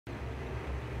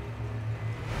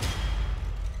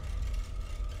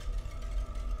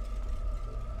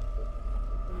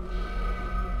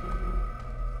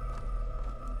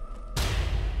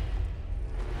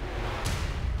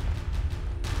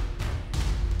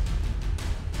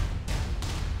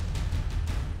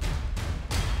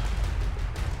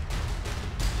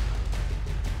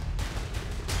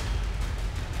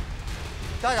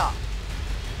站长。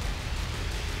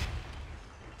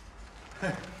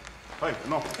はい、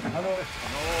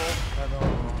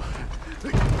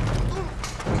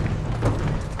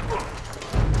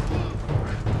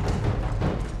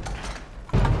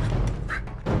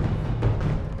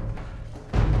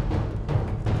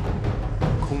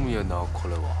小宮直こ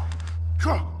れは。是。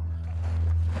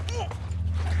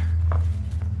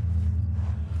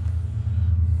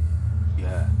爷。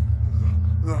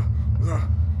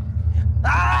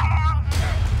啊！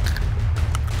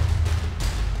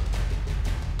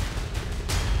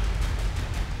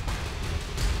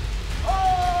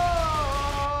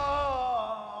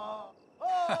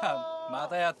ま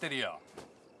たやってるよ。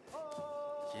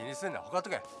気にすんな、ほかっと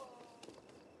け。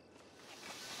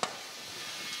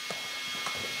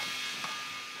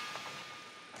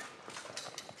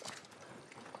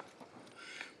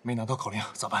没拿到口令，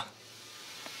咋办？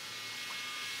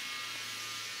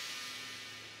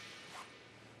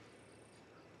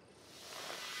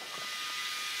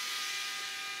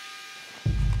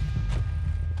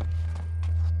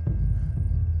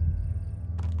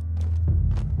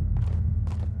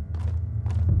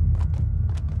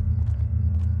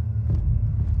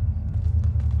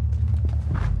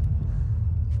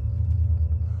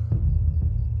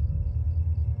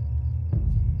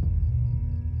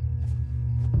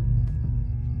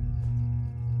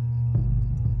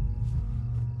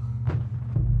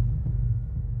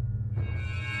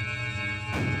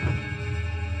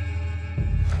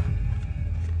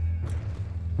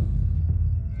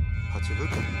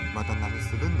また何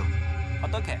するの？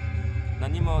畑、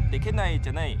何もできないじ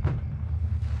ゃない。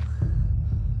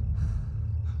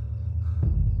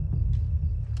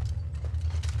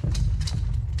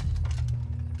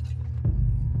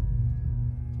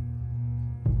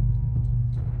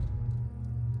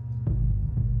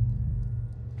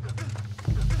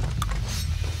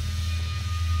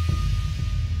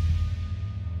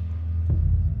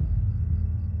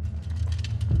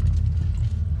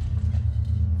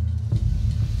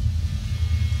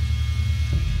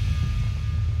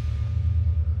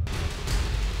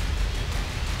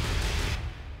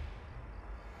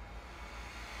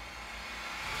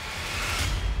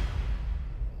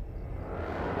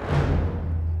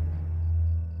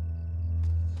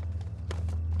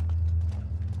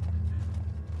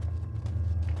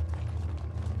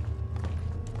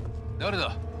誰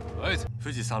だ？はい、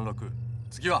富士山麓。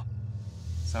次は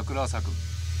桜咲く。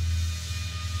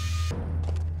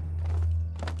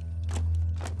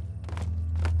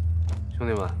兄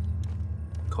弟们，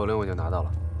口令我已经拿到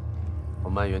了，我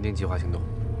们按原定计划行动。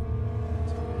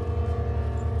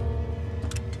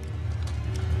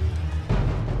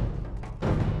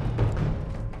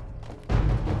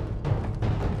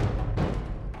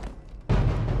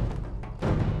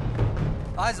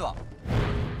合図は？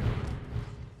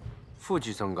富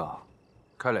士山が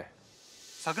開れ。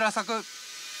桜咲く。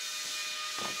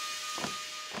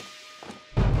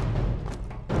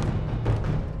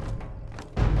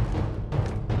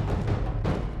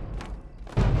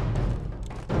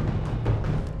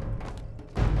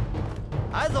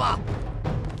合図は？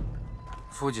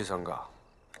富士山が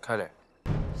開れ。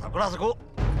桜咲く。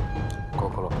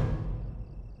心。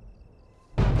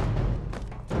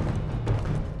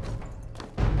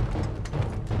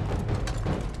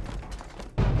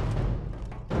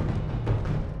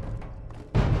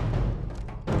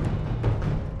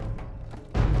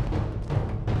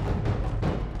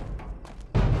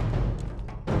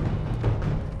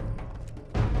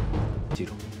记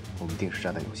住，我们定时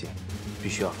炸弹有限，必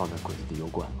须要放在鬼子的油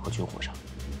罐和军火上。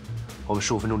我们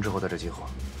15分钟之后在这集合，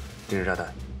定时炸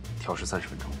弹调时30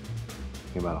分钟，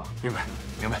明白了？明白，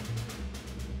明白。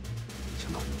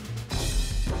行动。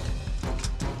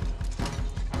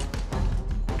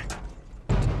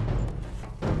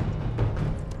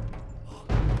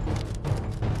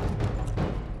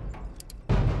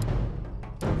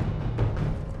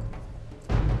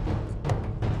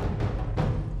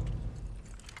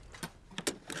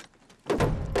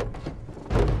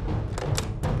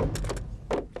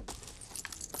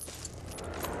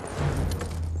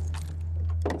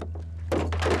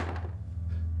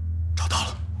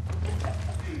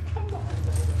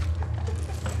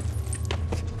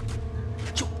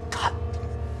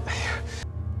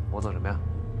我走什么呀？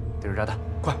定时炸弹，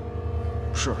快！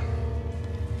是。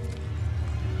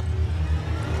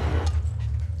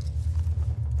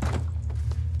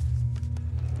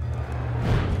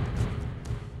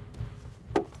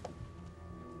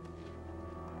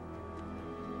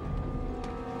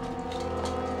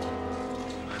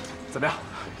怎么样？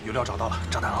油料找到了，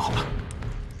炸弹安好了。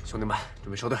兄弟们，准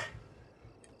备收队。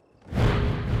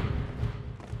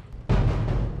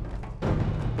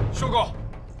收工。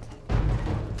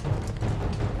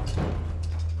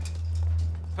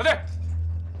立て。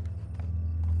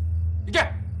行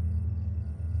け。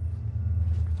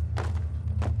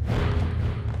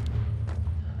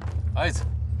合図。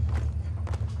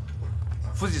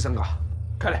富士山か。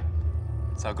帰れ。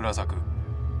桜咲く。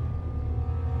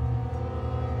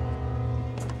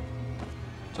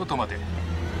ちょっと待て。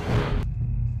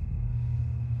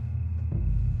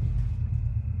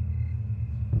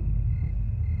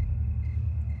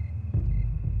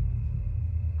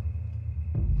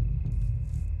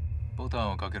ボタ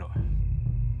ンをかけろ。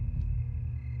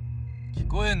聞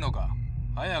こえんのか。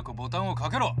早くボタンをか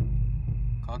けろ。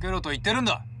かけろと言ってるん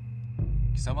だ。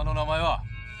貴様の名前は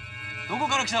どこ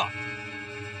から来た。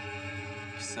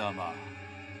貴様、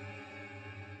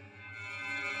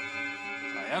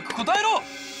早く答えろ。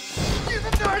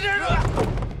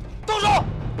动手！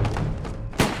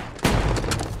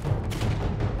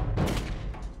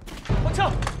放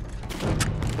枪！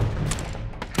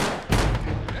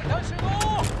連弾集合！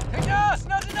敵だ！シ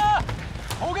ナ人だ！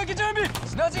砲撃準備！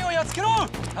シナ人をやっつけろ！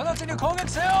直ちに攻撃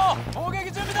せよ！砲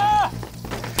撃準備だ！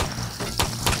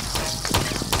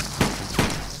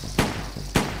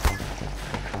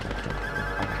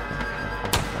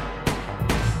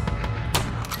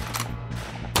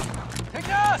敵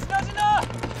だ！シナ人だ！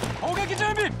砲撃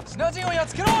準備！シナ人をやっ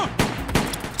つけろ！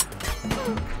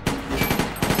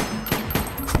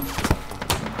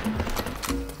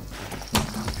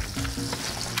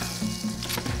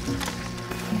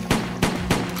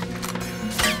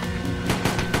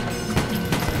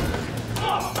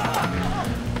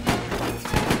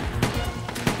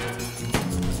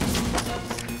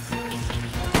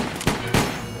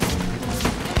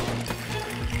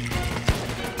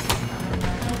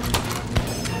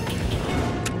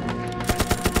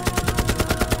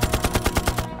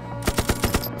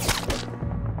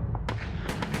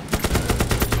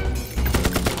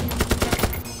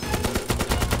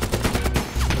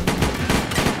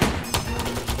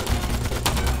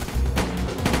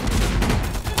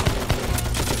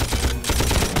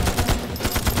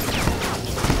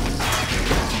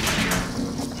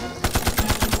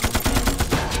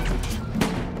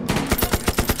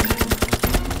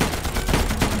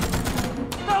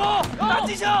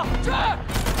机枪，去！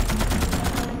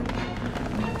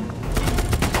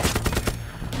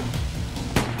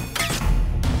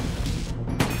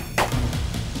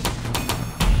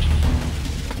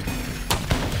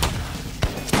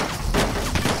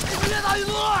越打越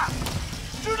多，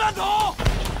掷弹筒，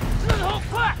掷弹筒，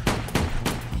快！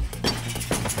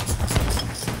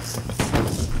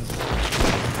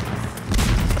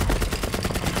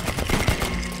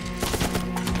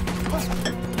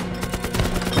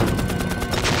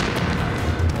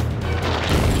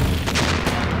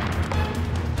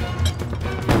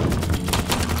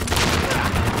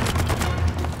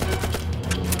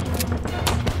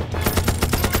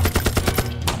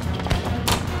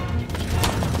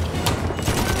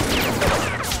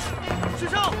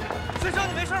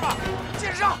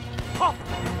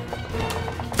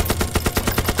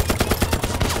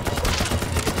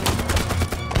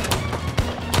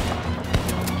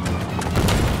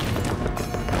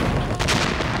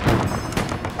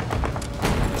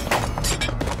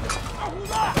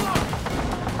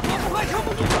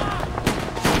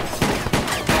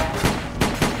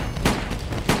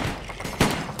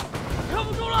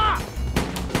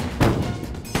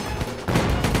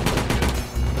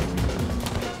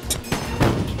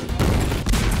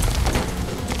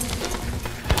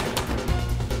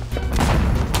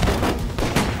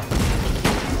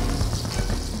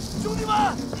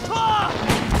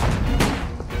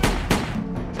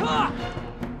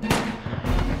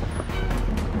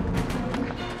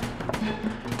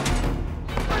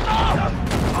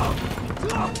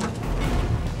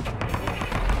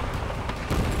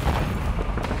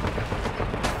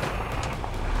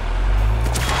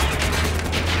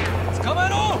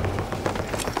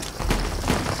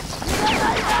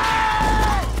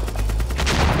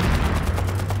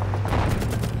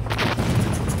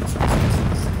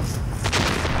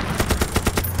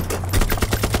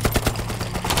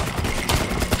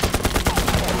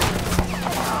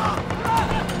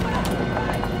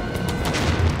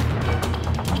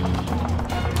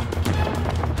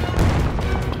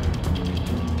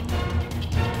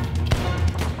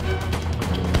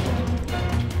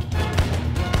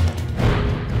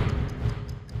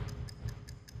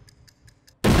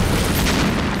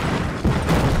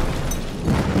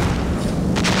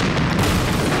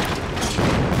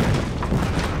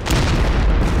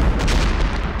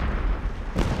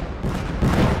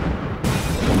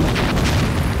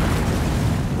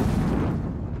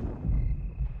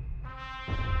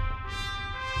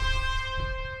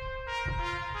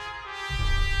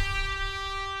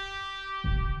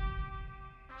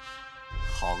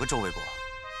好个周卫国，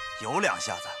有两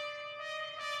下子！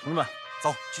同志们，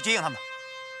走去接应他们。